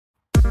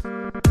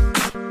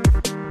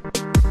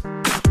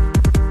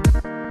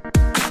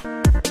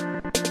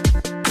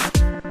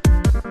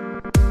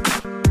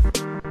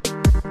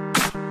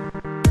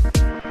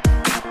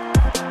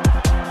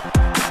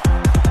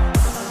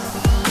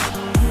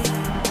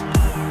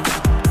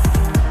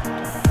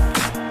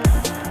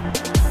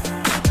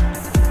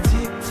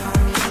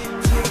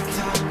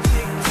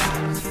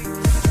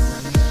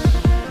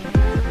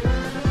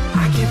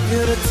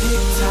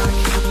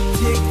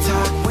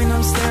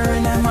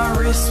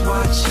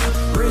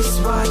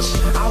wristwatch.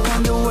 I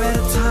wonder where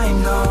the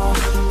time go,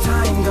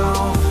 time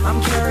go.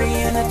 I'm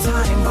carrying a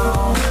time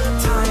bomb,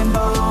 time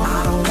bomb.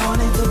 I don't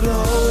want it to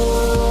blow,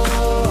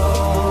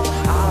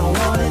 I don't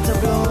want it to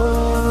blow.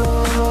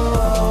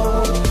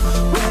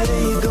 Where do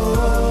you go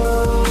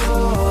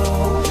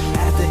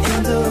at the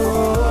end of the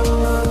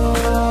road?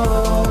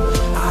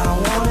 I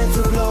don't want it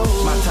to blow.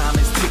 My time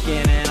is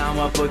ticking and I'm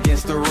up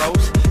against the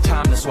ropes.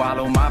 Time to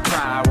swallow my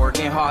pride,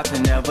 working hard to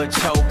never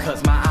choke.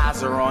 Cause my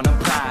eyes are on the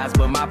prize,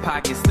 but my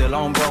pocket's still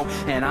on broke.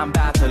 And I'm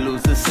about to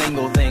lose the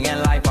single thing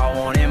in life I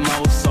wanted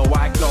most. So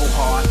I go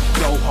hard,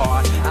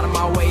 out of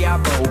my way I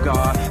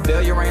bogart.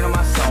 Failure ain't on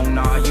my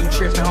sonar, you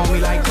tripping on me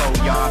like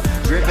Goyard.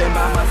 Driven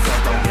by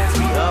myself, don't mess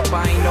me up,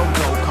 I ain't no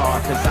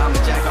go-kart. Cause I'm a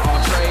jack of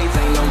all trades,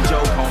 ain't no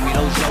joke, homie,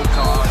 those joke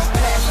cars.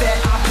 Pass that,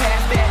 I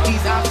pass that,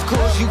 these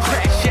obstacles you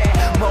crash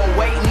at. More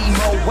weight, need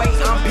more weight,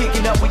 I'm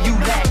picking up where you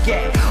lack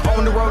at.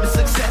 On the road to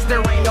success,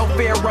 there ain't no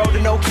fair road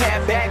and no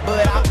cab back.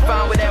 But I'm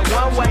fine with that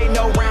one way,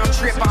 no round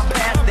trip, I'm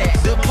past that.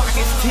 The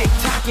pockets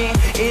tick-tocking,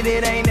 and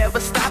it ain't never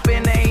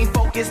stopping. They ain't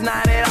focused,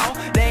 not at all.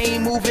 They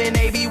ain't moving,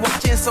 they be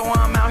watching, so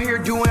I'm out here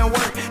doing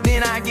work.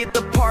 Then I get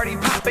the party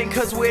popping,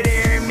 cause with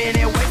every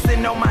minute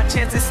wasting, know my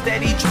chances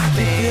steady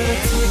dropping. Feel the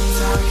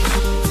tick-tock,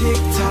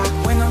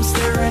 tick-tock, when I'm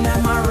staring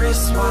at my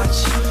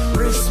wristwatch,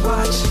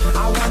 wristwatch.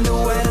 I wonder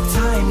where the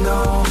time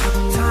go,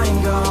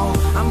 time go.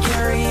 I'm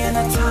carrying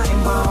a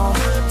time bomb,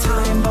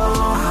 time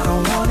bomb. I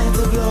don't want it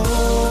to blow,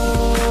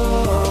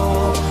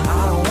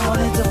 I don't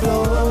want it to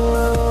blow.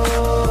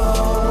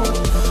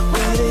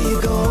 Where do you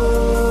go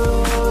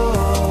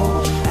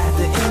at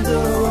the end of the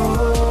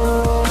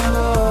road?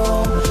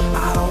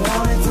 I don't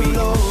want it to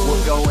blow. We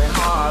were going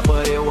hard,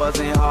 but it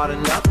wasn't hard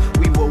enough.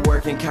 We were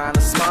working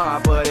kinda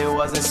smart, but it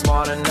wasn't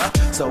smart enough.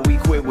 So we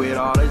quit with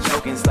all the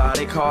joking,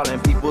 started calling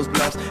people's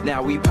bluffs.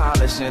 Now we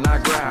polishing our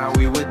grind,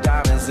 we were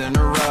diamonds in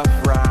the rough,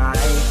 right?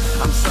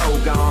 I'm so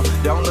gone,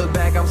 don't look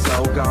back, I'm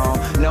so gone.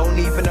 No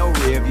need for no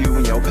rear view,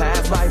 when your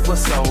past life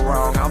was so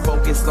wrong. I'm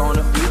focused on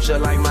the future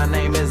like my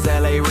name is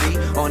L.A. Reid.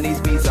 On these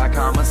beats I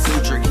Kama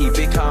Sutra, keep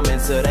it coming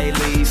till they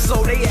leave.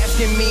 So they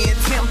asking me and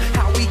Tim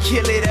how we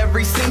kill it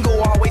every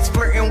single. Always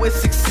flirting with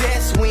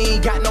success, we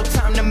ain't got no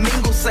time to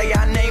mingle. Say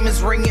our name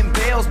is ringing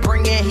bells,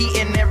 bringing heat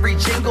in every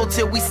jingle.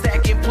 Till we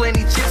stacking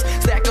plenty chips,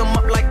 stack them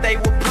up like they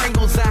were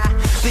Pringles. I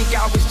think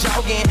I was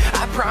jogging,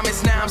 I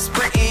promise now I'm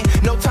sprinting.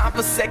 No time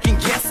for second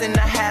guessing,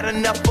 I had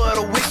enough of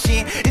the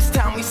wishing. It's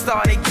time we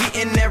started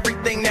getting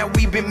everything that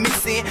we've been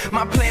missing.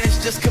 My plan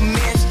is just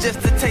commenced,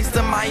 just a taste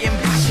of my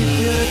ambition.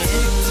 Feel the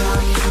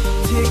tick-tock,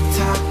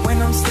 tick-tock,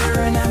 when I'm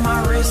staring at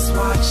my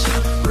wristwatch,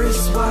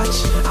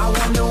 wristwatch. I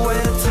wonder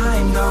where the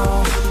time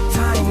go,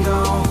 time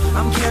go.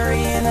 I'm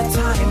carrying a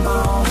time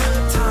bomb,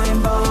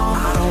 time bomb.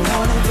 I don't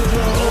want it to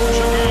blow,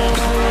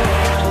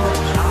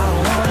 I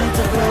don't want it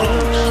to blow.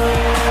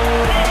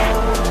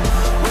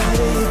 Where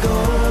do you go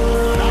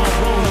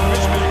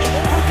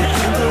at the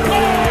end of the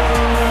road?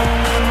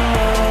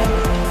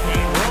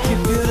 I can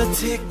feel the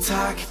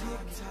tick-tock.